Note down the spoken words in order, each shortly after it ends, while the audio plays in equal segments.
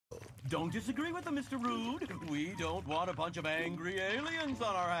Don't disagree with them, Mr. Rude. We don't want a bunch of angry aliens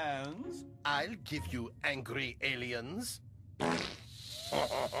on our hands. I'll give you angry aliens.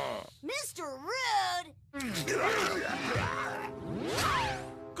 Mr. Rude!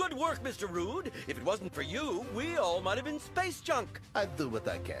 Good work, Mr. Rude. If it wasn't for you, we all might have been space junk. I'll do what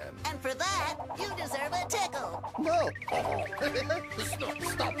I can. And for that, you deserve a tickle. No!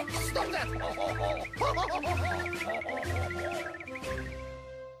 Stop that!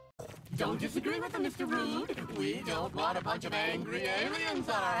 Don't disagree with them, Mr. Rude. We don't want a bunch of angry aliens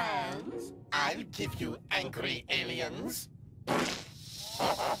on our hands. I'll give you angry aliens.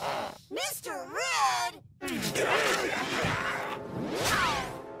 Mr. Rude!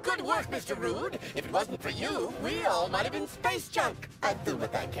 Good work, Mr. Rude. If it wasn't for you, we all might have been space junk. I'll do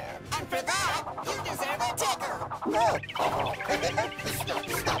what I can. And for that, you deserve a tickle. No! Stop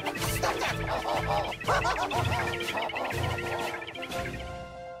that!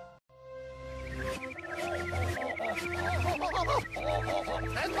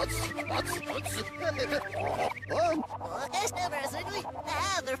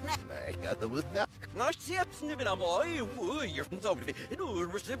 Nash siaps ni bina moi, you're from South. No,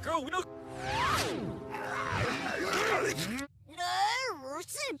 receive girl, no.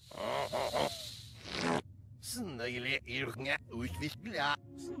 Snögle yrnga utvikla.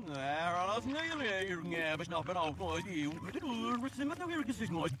 Snära snöjliga yrnga besnappen av på det. Du receive the weird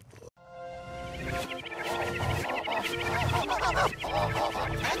decision.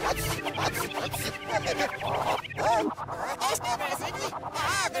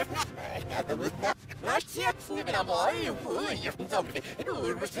 Nash siaps ni bina moi, you're from South. No,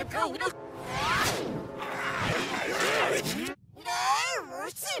 receive girl, no.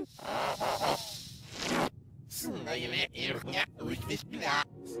 Snögle yrnga utvikla.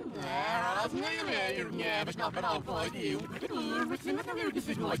 Snära snöjliga yrnga besnappen av på det. Du receive the weird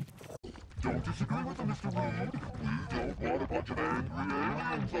decision. Don't disagree with them, Mr. Rude. We don't want a bunch of angry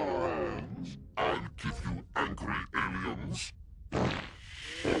aliens on our hands. I'll give you angry aliens.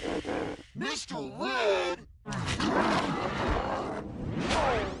 Mr. Rude!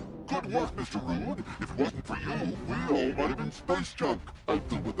 Good work, Mr. Rude. If it wasn't for you, we all might have been space junk. I'll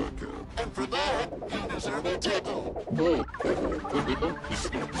do what I can. And for that, you deserve a tickle. No.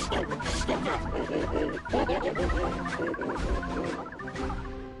 Stop that.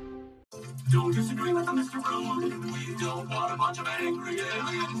 Don't disagree with them, Mr. Rude. We don't want a bunch of angry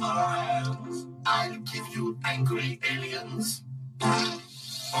aliens on our hands. I'll give you angry aliens.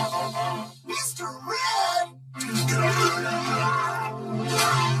 Mr. Rude!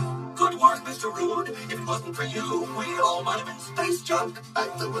 Good work, Mr. Rude. If it wasn't for you, we all might have been space junk.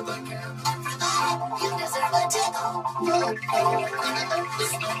 I'll do what I can. And for that, you deserve a tickle.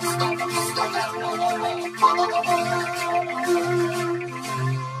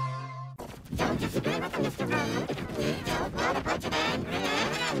 Don't disagree with them, Mr. Rude. We don't want a bunch of angry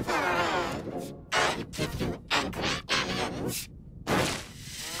aliens on our hands. I'll give you angry aliens.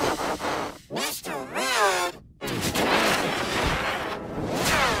 Mr. Rude!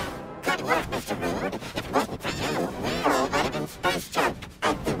 Good work, Mr. Rude. If it wasn't for you, we all might have been space junk.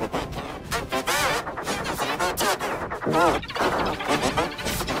 I'll do what I can. And for that, you deserve a tickle.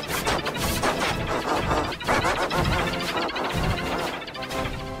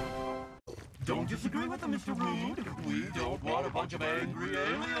 Don't disagree with them, Mr. Rude. We don't want a bunch of angry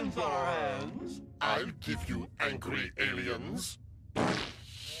aliens on our hands. I'll give you angry aliens.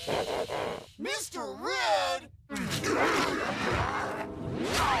 Mr. Rude!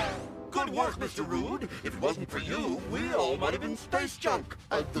 Good work, Mr. Rude. If it wasn't for you, we all might have been space junk.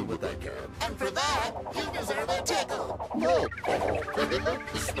 I'll do what I can. And for that, you deserve a tickle. No!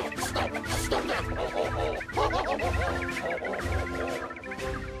 Stop that!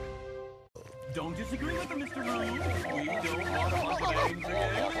 Don't disagree with them, Mr. Rude. We don't want a bunch of angry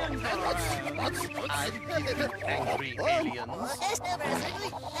aliens on our hands. Angry aliens.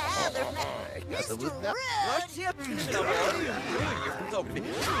 Mr. Rude! Nash siaps ni bina moi, you're from South.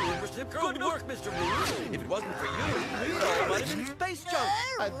 Good work, Mr. Rude. If it wasn't for you, we all might have been space junk.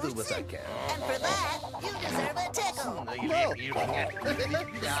 I'll do what I can. And for that, you deserve a tickle.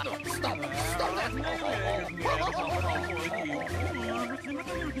 Stop that!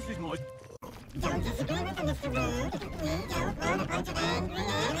 Don't disagree with them, Mr. Rude. We don't want a bunch of angry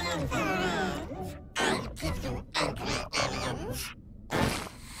aliens on our hands. I'll give you angry aliens.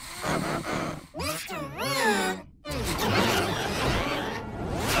 Mr. Rude!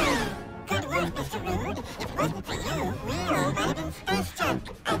 Good work, Mr. Rude. If it wasn't for you, we all might have been space junk.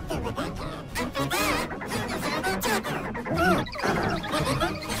 I'll do what I can. And for that, you deserve a tickle.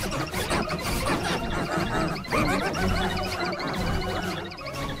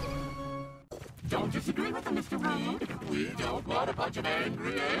 Don't disagree with him, Mr. Rude. We don't want a bunch of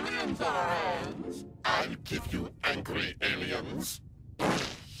angry aliens on our hands. I'll give you angry aliens.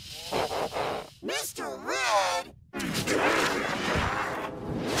 Mr. Rude!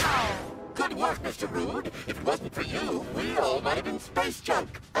 Good work, Mr. Rude. If it wasn't for you, we all might have been space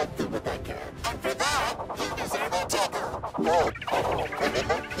junk. I'll do what I can. And for that, you deserve a tickle. No.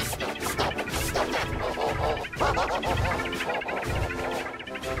 Stop that.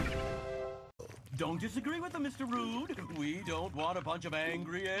 Don't disagree with him, Mr. Rude. We don't want a bunch of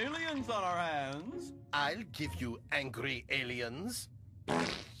angry aliens on our hands. I'll give you angry aliens.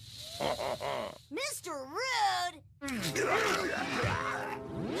 Mr. Rude!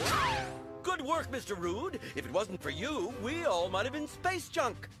 Good work, Mr. Rude. If it wasn't for you, we all might have been space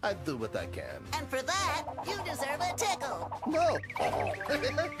junk. I'll do what I can. And for that, you deserve a tickle. No!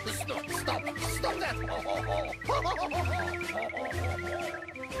 Stop that!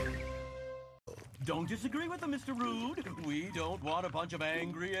 Don't disagree with him, Mr. Rude. We don't want a bunch of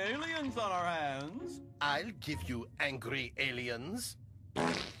angry aliens on our hands. I'll give you angry aliens.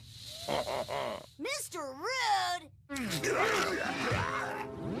 Mr. Rude!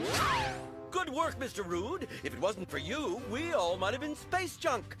 Good work, Mr. Rude. If it wasn't for you, we all might have been space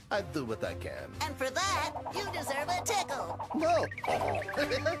junk. I'll do what I can. And for that, you deserve a tickle. No!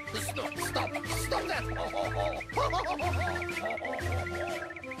 Stop that!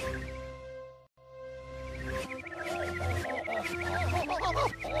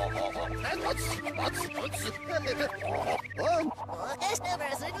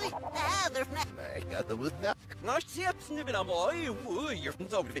 Ik had de moed naar. Naast zeeps nu ben mooi. Oei, je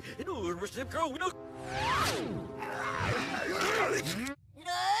vindt ook weer. Doe, we zijn gewoon nog.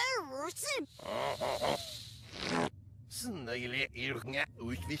 Snöjle yrkningar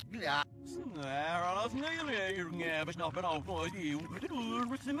utveckla. Snär alla snöjliga yrkningar besnappen av på det.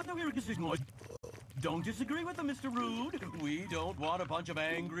 Vi ser med några yrkesnöjd. Don't disagree with him, Mr. Rude. We don't want a bunch of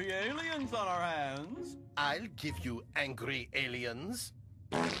angry aliens on our hands. I'll give you angry aliens.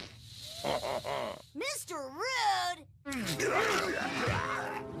 Mr. Rude!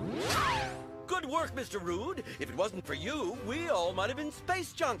 Good work, Mr. Rude. If it wasn't for you, we all might have been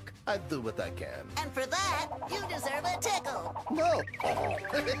space junk. I'll do what I can. And for that, you deserve a tickle. No!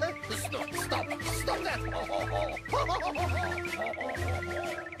 Stop that!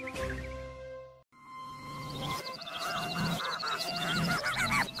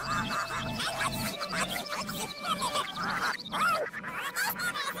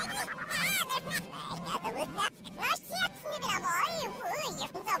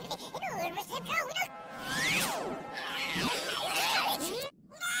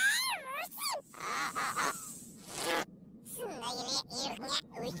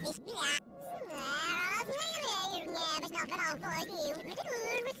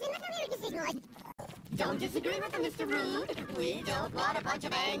 Don't disagree with him, Mr. Rude. We don't want a bunch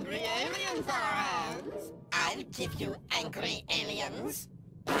of angry aliens on our hands. I'll give you angry aliens.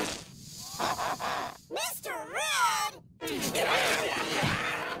 Mr. Rude!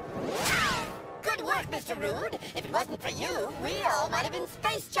 Good work, Mr. Rude. If it wasn't for you, we all might have been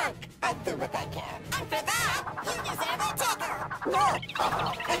space junk. I'll do what I can. And for that, you deserve a tickle. No!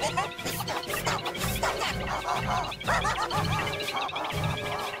 Stop that!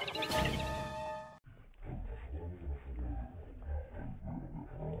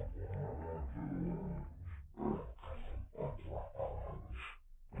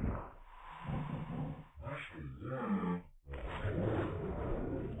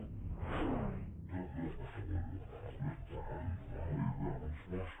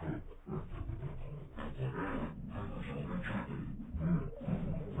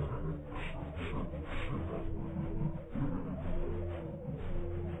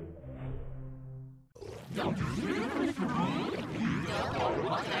 Don't you see, Mr. Rude? We don't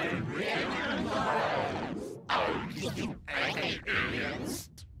want angry aliens on our hands. I'll give you angry aliens.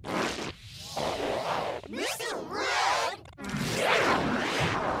 Mr. Rude!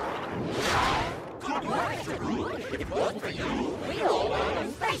 Good work, Mr. Rude. If it wasn't for you, we all would have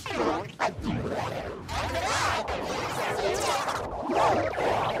been space junk.